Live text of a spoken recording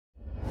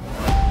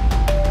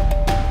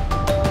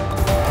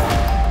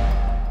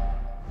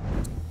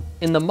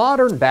In the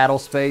modern battle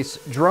space,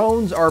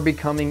 drones are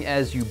becoming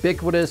as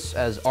ubiquitous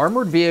as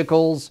armored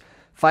vehicles,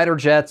 fighter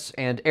jets,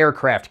 and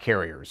aircraft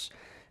carriers,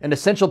 an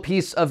essential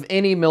piece of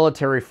any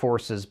military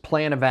force's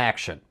plan of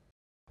action.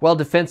 While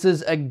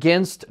defenses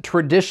against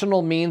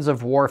traditional means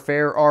of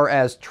warfare are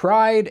as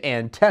tried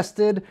and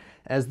tested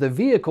as the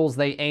vehicles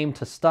they aim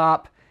to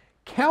stop,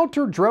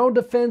 counter-drone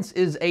defense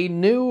is a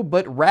new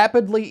but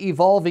rapidly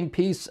evolving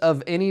piece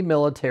of any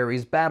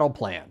military's battle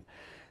plan.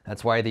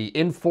 That's why the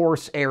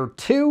EnforceAir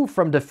 2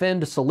 from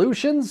D-Fend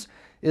Solutions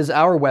is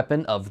our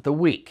weapon of the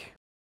week.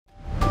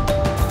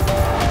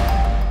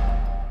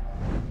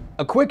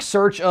 A quick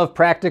search of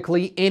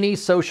practically any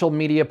social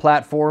media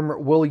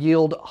platform will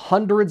yield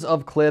hundreds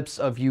of clips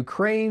of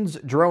Ukraine's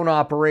drone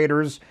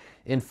operators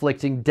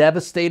inflicting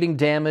devastating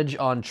damage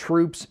on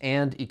troops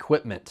and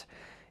equipment.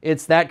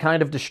 It's that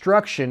kind of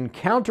destruction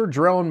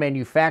counter-drone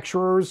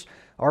manufacturers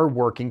are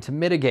working to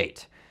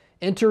mitigate.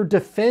 Enter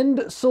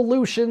D-Fend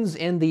Solutions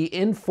in the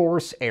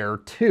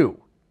EnforceAir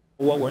 2.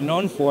 What we're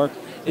known for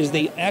is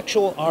the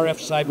actual RF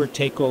cyber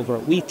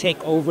takeover. We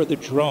take over the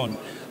drone.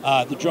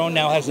 The drone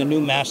now has a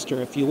new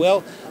master, if you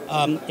will,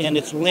 and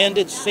it's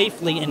landed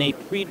safely in a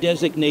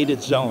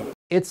pre-designated zone.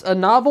 It's a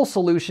novel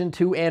solution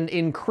to an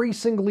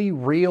increasingly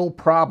real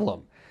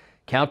problem.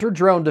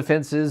 Counter-drone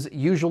defenses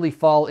usually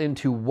fall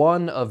into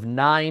one of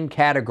 9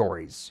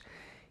 categories: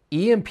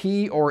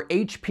 EMP or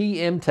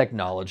HPM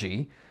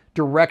technology,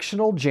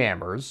 directional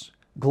jammers,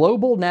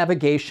 global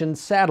navigation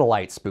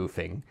satellite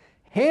spoofing,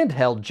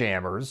 handheld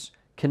jammers,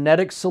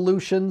 kinetic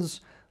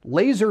solutions,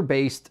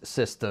 laser-based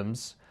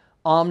systems,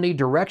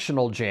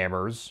 omnidirectional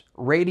jammers,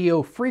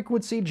 radio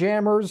frequency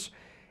jammers,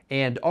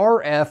 and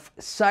RF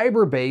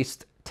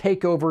cyber-based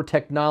takeover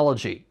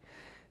technology.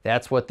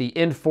 That's what the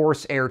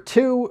EnforceAir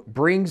 2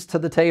 brings to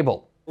the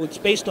table. It's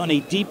based on a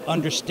deep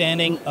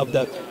understanding of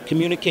the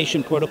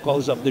communication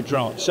protocols of the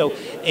drone. So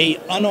a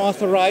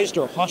unauthorized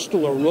or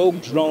hostile or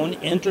rogue drone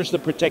enters the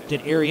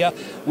protected area.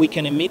 We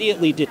can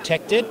immediately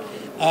detect it,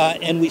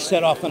 and we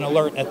set off an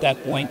alert at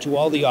that point to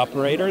all the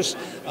operators.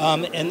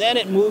 And then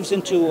it moves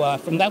into,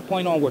 from that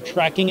point on, we're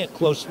tracking it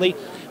closely.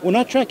 We're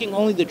not tracking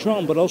only the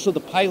drone, but also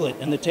the pilot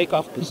and the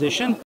takeoff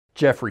position.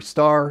 Jeffrey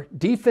Starr,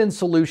 D-Fend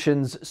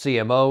Solutions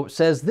CMO,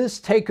 says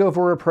this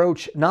takeover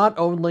approach not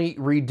only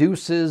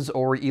reduces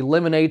or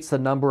eliminates the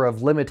number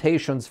of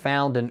limitations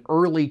found in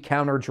early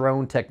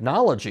counter-drone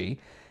technology,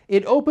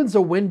 it opens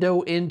a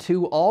window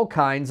into all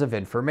kinds of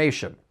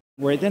information.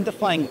 We're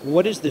identifying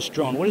what is this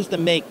drone, what is the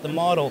make, the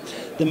model,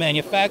 the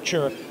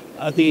manufacturer,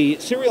 the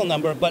serial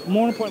number, but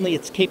more importantly,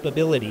 its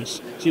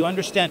capabilities. So you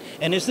understand,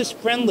 and is this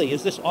friendly,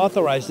 is this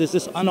authorized, is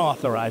this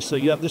unauthorized? So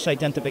you have this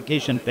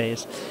identification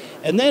phase.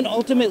 And then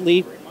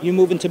ultimately, you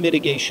move into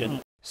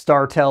mitigation.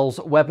 Starr tells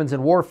Weapons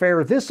and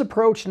Warfare this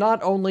approach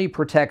not only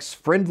protects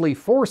friendly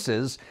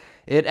forces,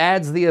 it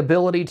adds the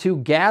ability to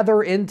gather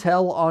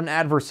intel on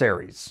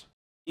adversaries.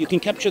 You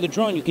can capture the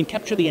drone, you can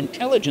capture the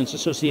intelligence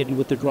associated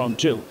with the drone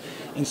too.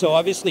 And so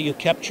obviously you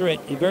capture it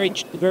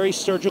very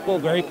surgical,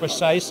 very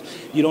precise.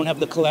 You don't have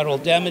the collateral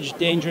damage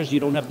dangers, you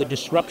don't have the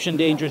disruption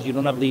dangers, you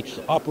don't have the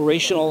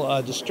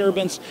operational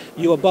disturbance.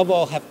 You above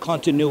all have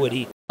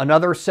continuity.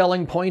 Another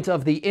selling point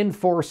of the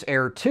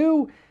EnforceAir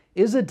 2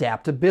 is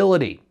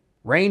adaptability.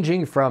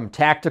 Ranging from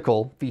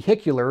tactical,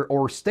 vehicular,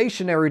 or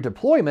stationary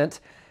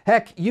deployment,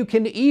 heck, you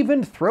can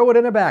even throw it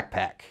in a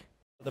backpack.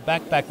 The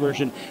backpack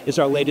version is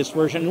our latest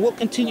version, and we'll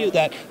continue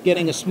that,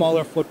 getting a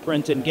smaller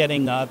footprint and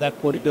getting that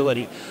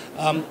portability.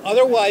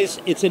 Otherwise,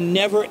 it's a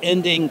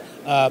never-ending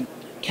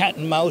cat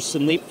and mouse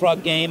and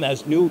leapfrog game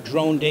as new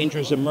drone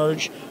dangers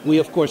emerge. We,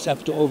 of course,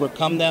 have to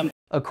overcome them.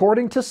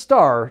 According to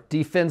Starr,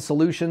 D-Fend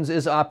Solutions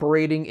is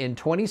operating in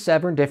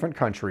 27 different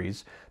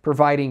countries,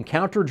 providing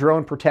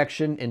counter-drone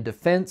protection in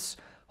defense,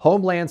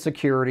 homeland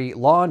security,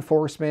 law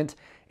enforcement,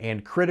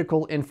 and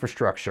critical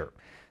infrastructure.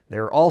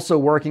 They're also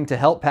working to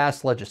help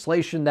pass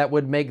legislation that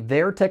would make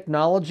their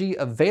technology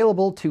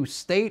available to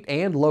state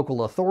and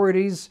local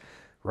authorities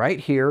right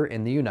here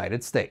in the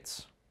United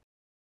States.